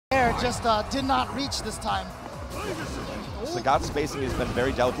just did not reach this time. Sagat's spacing has been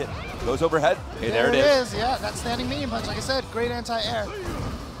very delicate. Goes overhead. Hey, there it is. Yeah, that standing medium punch. Like I said, great anti-air.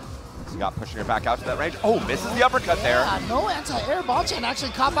 Sagat pushing her back out to that range. Oh, misses the uppercut there. No anti-air. Bonchan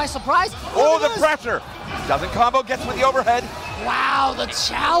actually caught by surprise. Oh, the pressure. Doesn't combo, gets with the overhead. Wow, the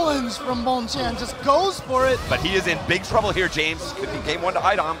challenge from Bonchan just goes for it. But he is in big trouble here, James. Could be game one to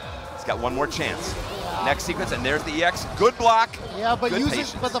Idom. He's got one more chance. Next sequence, and there's the EX. Good block. Yeah, but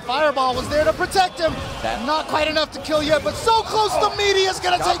but the fireball was there to protect him. Not quite enough to kill yet, but so close the media is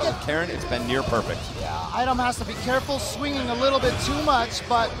going to take it. Karen, it's been near perfect. Yeah, Idom has to be careful, swinging a little bit too much,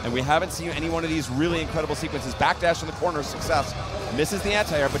 but... And we haven't seen any one of these really incredible sequences. Backdash in the corner, success. Misses the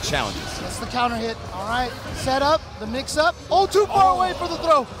anti-air, but challenges. That's the counter hit. All right, set up, the mix up. Oh, too far away for the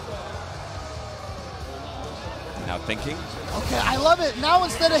throw. Now thinking. Okay, I love it. Now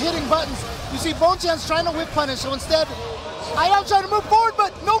instead of hitting buttons, you see Bonchan's trying to whip punish, so instead, Idom trying to move forward,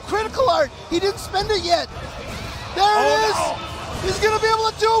 but no critical art. He didn't spend it yet. There it is. No. He's going to be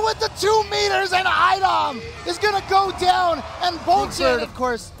able to do it with the 2 meters, and Idom is going to go down. And Bonchan, of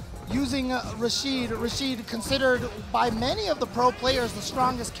course, using Rashid. Rashid considered by many of the pro players the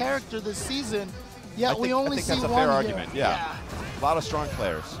strongest character this season, yet we only see one here. I think that's a fair argument, yeah. A lot of strong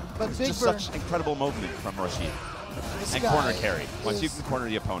players. But it's just such incredible movement from Rashid. And corner carry. Once you can corner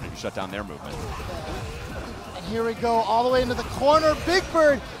the opponent, you shut down their movement. And here we go, all the way into the corner. Big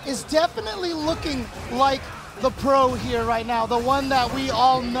Bird is definitely looking like the pro here right now, the one that we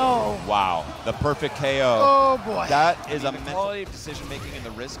all know. Wow, the perfect KO. Oh boy. That is a quality of decision making, and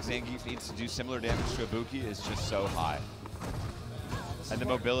the risk Zangief needs to do similar damage to Ibuki is just so high. And the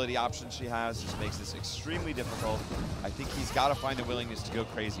mobility option she has just makes this extremely difficult. I think he's got to find the willingness to go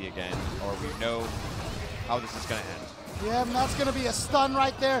crazy again, or we know how this is going to end. Yeah, and that's going to be a stun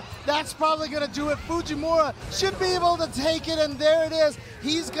right there. That's probably going to do it. Fujimura should be able to take it, and there it is.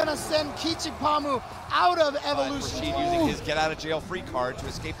 He's going to send Kichipamu out of Evolution. Rashid using his get-out-of-jail-free card to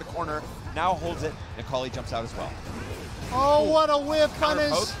escape the corner. Now holds it. Nikali jumps out as well. Oh, what a whiff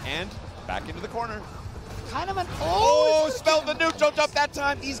punish. And back into the corner. Kind of an Spelled the neutral jump that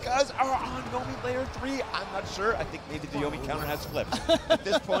time. These guys are on Yomi layer 3. I'm not sure. I think maybe the Yomi counter has flipped at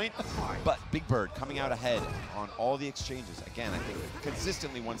this point. But Big Bird coming out ahead on all the exchanges. Again, I think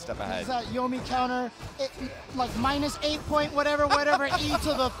consistently one step ahead. Is that Yomi counter, like -8 point whatever E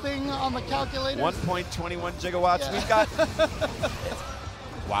to the thing on the calculator? 1.21 gigawatts. Yeah. We've got...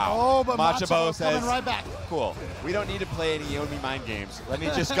 Wow. Oh, but Machabo says, coming right back. Cool. We don't need to play any Yomi mind games. Let me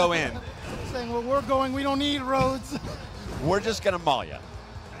just go in. Saying where we're going, we don't need roads. We're just going to maul you.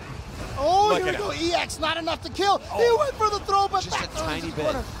 Oh, here we go. EX, not enough to kill. He went for the throw, but just back a tiny bit.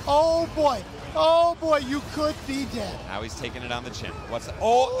 Corner. Oh, boy. Oh, boy, you could be dead. Now he's taking it on the chin. What's that?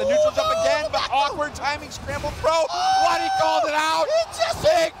 Oh, the neutral jump again, but awkward timing, scramble throw. What? He called it out. He just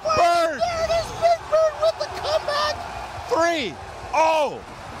Big Bird. There it is, Big Bird with the comeback. 3. Oh,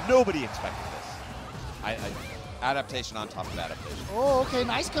 nobody expected this. Adaptation on top of adaptation. Oh, okay,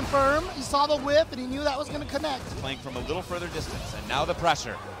 nice confirm. He saw the whip, and he knew that was going to connect. Playing from a little further distance, and now the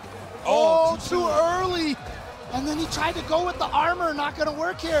pressure. Oh, too early. And then he tried to go with the armor, not going to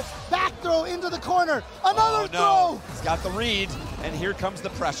work here. Back throw into the corner. Another throw. He's got the read, and here comes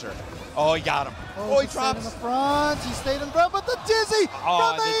the pressure. Oh, he got him. Oh, he drops. in the front. He stayed in the front, but the dizzy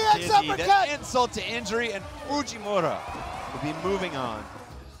from the EX uppercut. The insult to injury, and Fujimura will be moving on.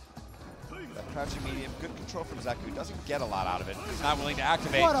 Crouching medium, good control from Zeku. Doesn't get a lot out of it. He's not willing to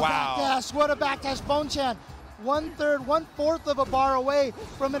activate. What a backdash, what a backdash. Bonchan, 1/4 of a bar away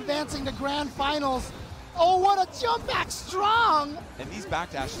from advancing to grand finals. Oh, what a jump back, strong. And these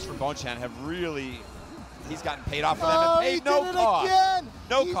backdashes from Bonchan have really, he's gotten paid off for them and paid no cost. Again.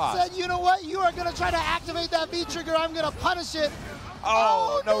 No he cost. He said, you know what, you are gonna try to activate that V trigger, I'm gonna punish it.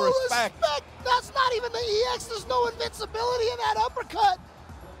 Oh, no respect. That's not even the EX, there's no invincibility in that uppercut.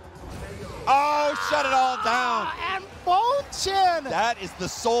 Oh, shut it all down. And Bonchan. That is the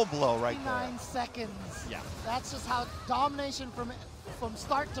soul blow right there. 9 seconds. Yeah. That's just how domination from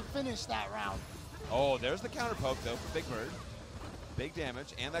start to finish that round. Oh, there's the counter poke though for Big Bird. Big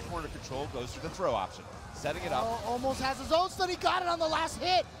damage, and that corner control goes to the throw option. Setting it up. Oh, almost has his own stun. He got it on the last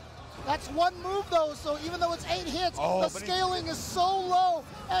hit. That's one move though, so even though it's 8 hits, the scaling is so low,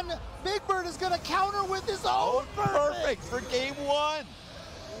 and Big Bird is going to counter with his own perfect for game 1.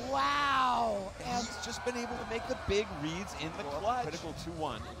 Wow. And he's just been able to make the big reads in the clutch. Critical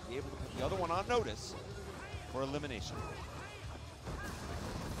 2-1, and be able to put the other one on notice for elimination.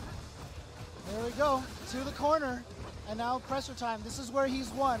 There we go, to the corner. And now pressure time. This is where he's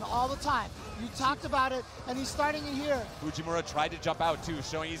won all the time. You talked about it, and he's starting it here. Fujimura tried to jump out too,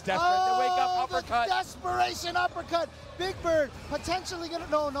 showing he's desperate to wake up uppercut. The desperation uppercut. Big Bird potentially gonna,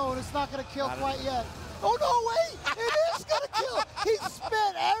 no, it's not gonna kill quite yet. Oh no, wait, it is gonna kill. He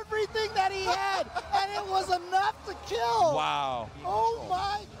spent everything that he had, and it was enough to kill. Wow. Oh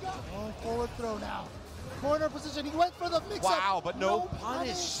my God. Oh, forward throw now. Corner position, he went for the mix-up. Wow, but no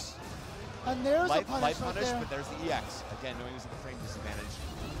punish. And there's light a punish right there. but there's the EX. Again, knowing he's at the frame disadvantage.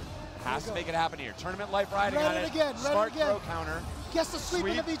 Has to make it happen here. Tournament life riding on it. Smart throw counter. Gets the sweep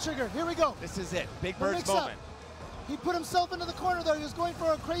in the V-trigger. Here we go. This is it. Big Bird's moment. He put himself into the corner though. He was going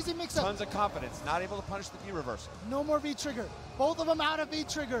for a crazy mix-up. Tons of confidence. Not able to punish the V-reversal. No more V-trigger. Both of them out of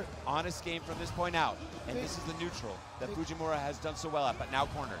V-trigger. Honest game from this point out. And this is the neutral that Fujimura has done so well at, but now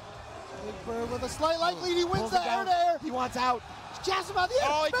cornered. Big Bird with a slight light lead. He wins the air-to-air. He wants out. Jabs him out the air.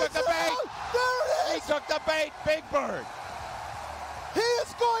 Oh, he took the bait. There it is. He took the bait. Big Bird. He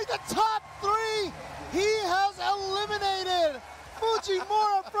is going to top 3. He has eliminated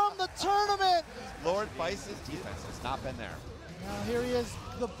Fujimura from the tournament. Lord Vice's defense has not been there. Now here he is.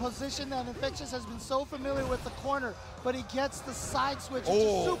 The position that Infectious has been so familiar with, the corner, but he gets the side switch, which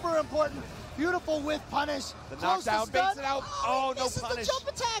is super important. Beautiful with punish. The knockdown baits it out. Oh, no this punish. Is the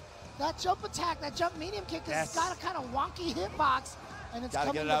jump attack. That jump attack, that jump medium kick, because it's got a kind of wonky hitbox, and it's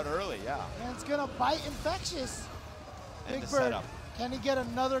gotta get it out early, yeah. And it's gonna bite Infectious. And Big the Bird, setup. Can he get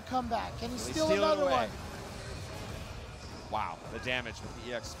another comeback? Can he steal another one? Wow, the damage with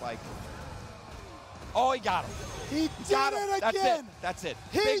the EX spike. Oh, he got him. He did it again. That's it.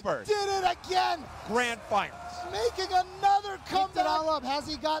 Big Bird. He did it again. Grand finals. Making another comeback. All up. Has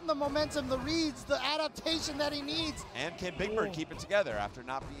he gotten the momentum, the reads, the adaptation that he needs? And can Big Bird keep it together after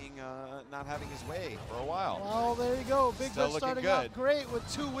not being, not having his way for a while? Well, there you go. Big Bird starting out great with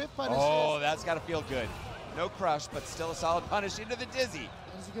 2 whip punishes. Oh, that's got to feel good. No crush, but still a solid punish into the dizzy.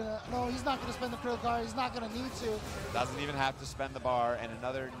 Is he gonna? No, he's not gonna spend the critical bar. He's not gonna need to. Doesn't even have to spend the bar, and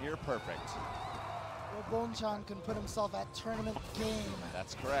another near perfect. Well, bonchan can put himself at tournament game.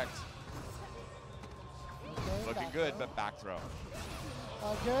 That's correct. Okay, looking good, but back throw.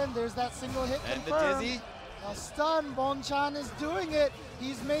 Again, there's that single hit and confirmed. The dizzy. A stun. Bonchan is doing it.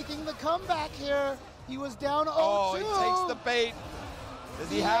 He's making the comeback here. He was down 0-2. Oh, he takes the bait.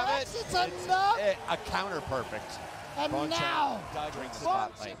 Does he have it? It's enough. A counter perfect. And bonchan now, brings the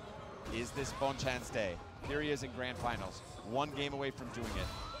spotlight. Is this Bonchan's day? Here he is in grand finals. 1 game away from doing it.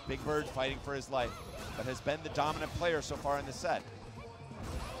 Big Bird fighting for his life, but has been the dominant player so far in the set.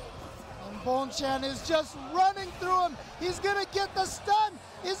 And bonchan is just running through him. He's gonna get the stun.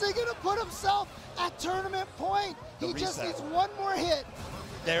 Is he gonna put himself at tournament point? He just needs 1 more hit.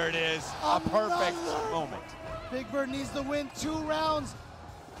 There it is, a perfect moment. Big Bird needs to win 2 rounds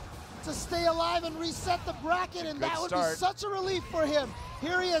to stay alive and reset the bracket, and that would be such a relief for him.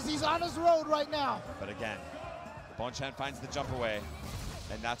 Here he is, he's on his road right now. But again, bonchan finds the jump away,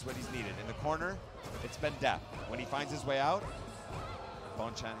 and that's what he's needed. In the corner, it's been death. When he finds his way out,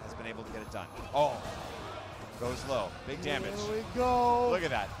 bonchan has been able to get it done. Oh, goes low, big damage. Here we go. Look at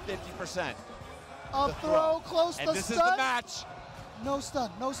that, 50%. A throw close to stun. And this is the match. No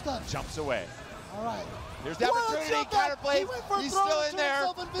stun, no stun. Jumps away. All right. There's the opportunity, counterplay. He's still in there.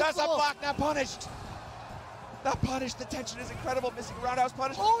 That's a block, not punished. Not punished. The tension is incredible. Missing roundhouse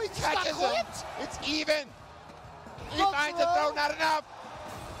punish. Oh, he catches him. It's even. He finds the throw, not enough.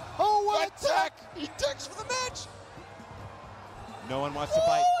 Oh, what a tech. He techs for the match. No one wants to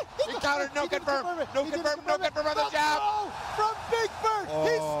fight. He countered, no confirm. No confirm on the jab. From Big Bird.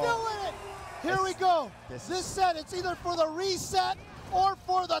 He's still in it. Here we go. This set, it's either for the reset or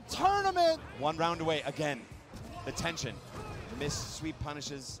for the tournament. 1 round away. Again, the tension. Missed sweep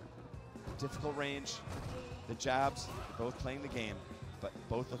punishes. Difficult range. The jabs. They're both playing the game, but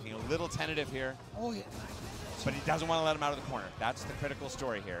both looking a little tentative here. Oh, yeah. But he doesn't want to let him out of the corner. That's the critical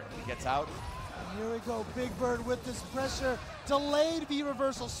story here. He gets out. And here we go. Big Bird with this pressure. Delayed V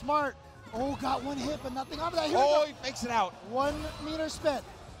reversal. Smart. Oh, got 1 hit, but nothing on that. Here we go. He makes it out. 1 meter spent.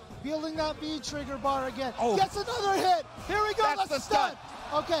 Building that V trigger bar again. Gets another hit. Here we go. That's the stun.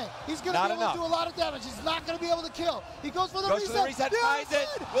 Okay, he's going to be able to do a lot of damage. He's not going to be able to kill. He goes for the reset. Goes for the reset, finds it.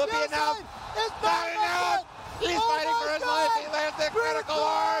 Will it be enough? It's not enough. He's fighting for his life. He lands the critical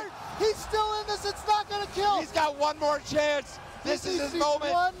hard. He's still in this. It's not going to kill. He's got 1 more chance. This is his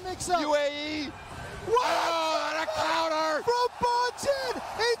moment. 1 mix-up. UAE. What? Oh, and a counter. From bonchan.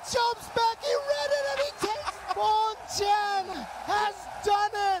 He jumps back. He read it and he takes. Bonchan has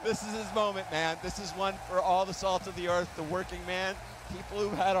done it. This is his moment, man. This is one for all the salt of the earth, the working man, people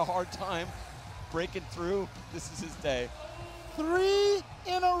who've had a hard time breaking through. This is his day. 3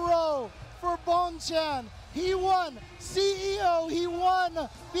 in a row for bonchan. Bonchan. He won CEO, he won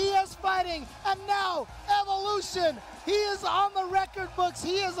BS Fighting, and now Evolution. He is on the record books.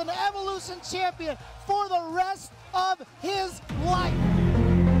 He is an Evolution champion for the rest of his life.